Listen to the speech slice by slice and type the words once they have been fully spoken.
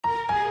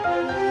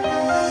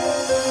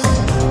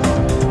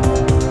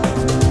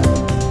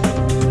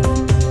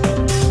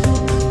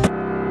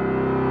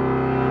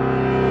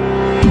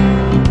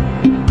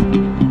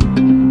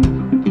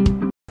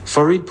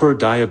Faridpur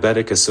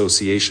Diabetic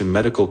Association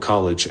Medical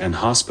College and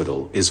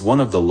Hospital is one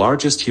of the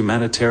largest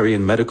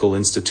humanitarian medical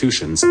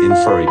institutions in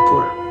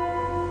Faridpur.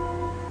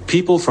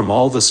 People from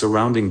all the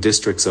surrounding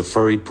districts of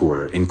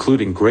Faridpur,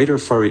 including Greater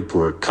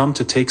Faridpur, come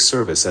to take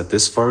service at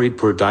this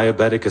Faridpur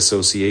Diabetic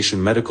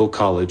Association Medical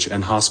College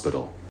and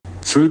Hospital.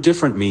 Through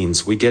different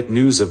means we get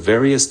news of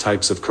various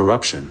types of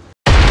corruption,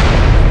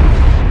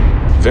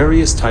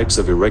 various types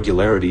of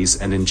irregularities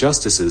and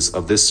injustices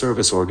of this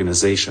service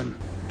organization.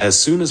 As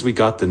soon as we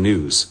got the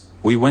news,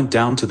 we went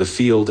down to the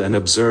field and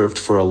observed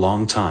for a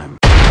long time.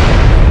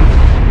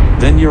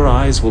 Then your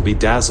eyes will be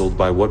dazzled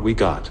by what we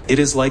got. It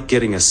is like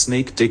getting a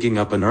snake digging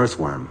up an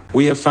earthworm.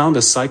 We have found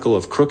a cycle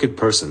of crooked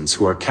persons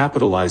who are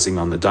capitalizing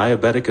on the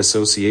Diabetic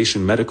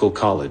Association Medical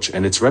College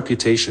and its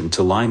reputation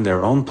to line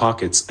their own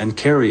pockets and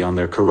carry on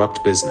their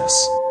corrupt business.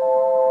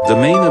 The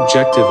main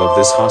objective of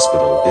this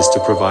hospital is to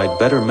provide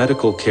better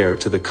medical care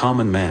to the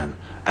common man,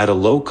 at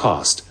a low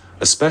cost,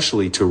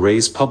 especially to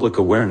raise public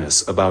awareness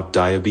about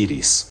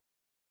diabetes.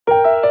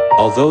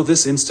 Although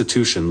this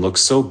institution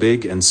looks so big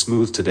and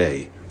smooth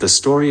today, the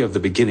story of the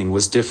beginning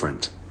was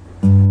different.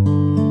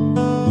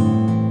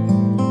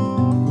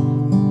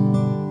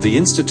 The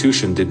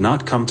institution did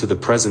not come to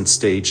the present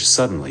stage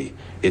suddenly.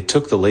 It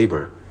took the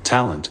labor,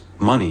 talent,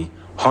 money,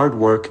 hard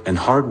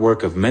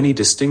work of many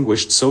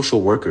distinguished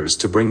social workers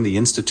to bring the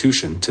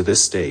institution to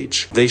this stage.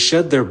 They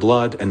shed their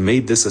blood and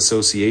made this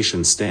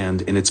association stand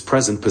in its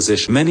present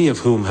position, many of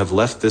whom have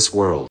left this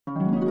world.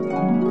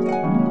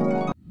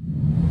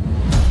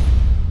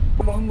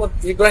 Mohammad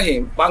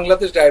Ibrahim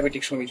Bangladesh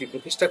diabetic সমিতি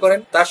প্রতিষ্ঠা করেন।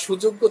 তার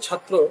সুযোগ্য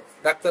ছাত্র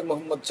doctor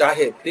Mohammad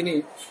Zahed, তিনি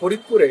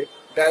ফরিদপুরে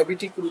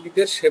diabetic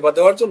রোগীদের সেবা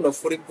দেওয়ার জন্য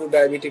ফরিদপুর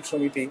ডায়াবেটিক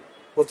সমিতি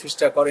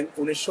প্রতিষ্ঠা করেন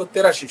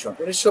 1983 সন।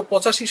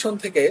 1985 সন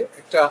থেকে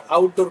একটা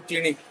আউটডোর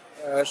ক্লিনিক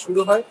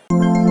শুরু হয়।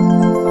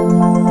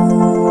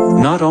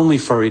 Not only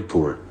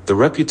Faridpur, the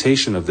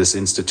reputation of this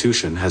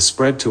institution has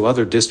spread to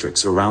other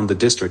districts around the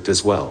district as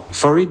well.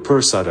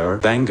 Faridpur Sadar,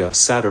 Banga,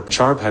 Sadar,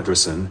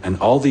 Charbhadrasan and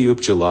all the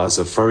upjilas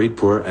of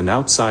Faridpur and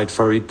outside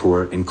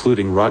Faridpur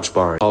including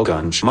Rajbari,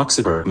 Halganj,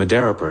 Muksadpur,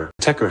 Madarapur,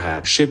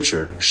 Tekerhat,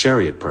 Shibshir,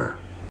 Shariatpur,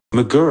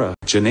 Magura,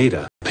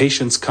 Janeda,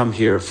 patients come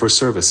here for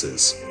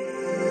services.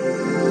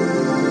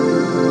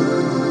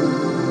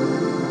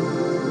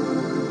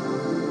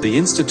 The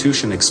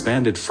institution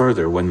expanded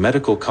further when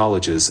medical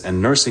colleges and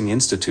nursing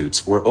institutes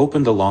were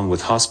opened along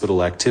with hospital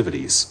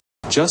activities.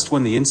 Just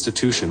when the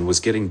institution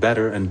was getting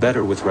better and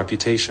better with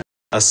reputation,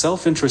 a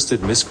self-interested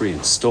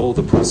miscreant stole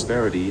the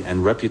prosperity and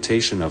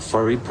reputation of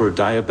Faridpur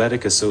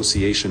Diabetic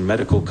Association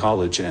Medical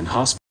College and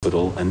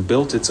Hospital and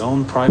built its own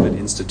private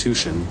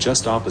institution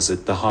just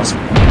opposite the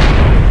hospital.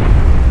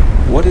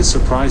 What is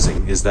surprising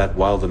is that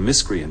while the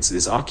miscreants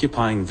is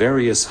occupying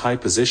various high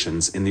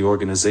positions in the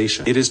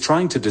organization, it is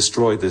trying to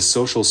destroy this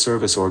social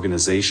service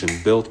organization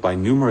built by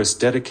numerous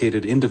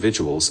dedicated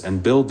individuals and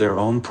build their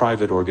own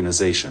private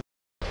organization.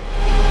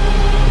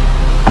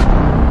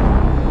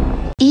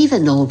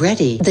 Even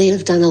already, they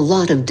have done a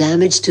lot of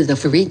damage to the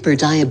Faridpur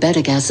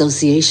Diabetic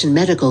Association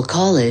Medical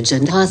College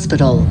and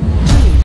Hospital.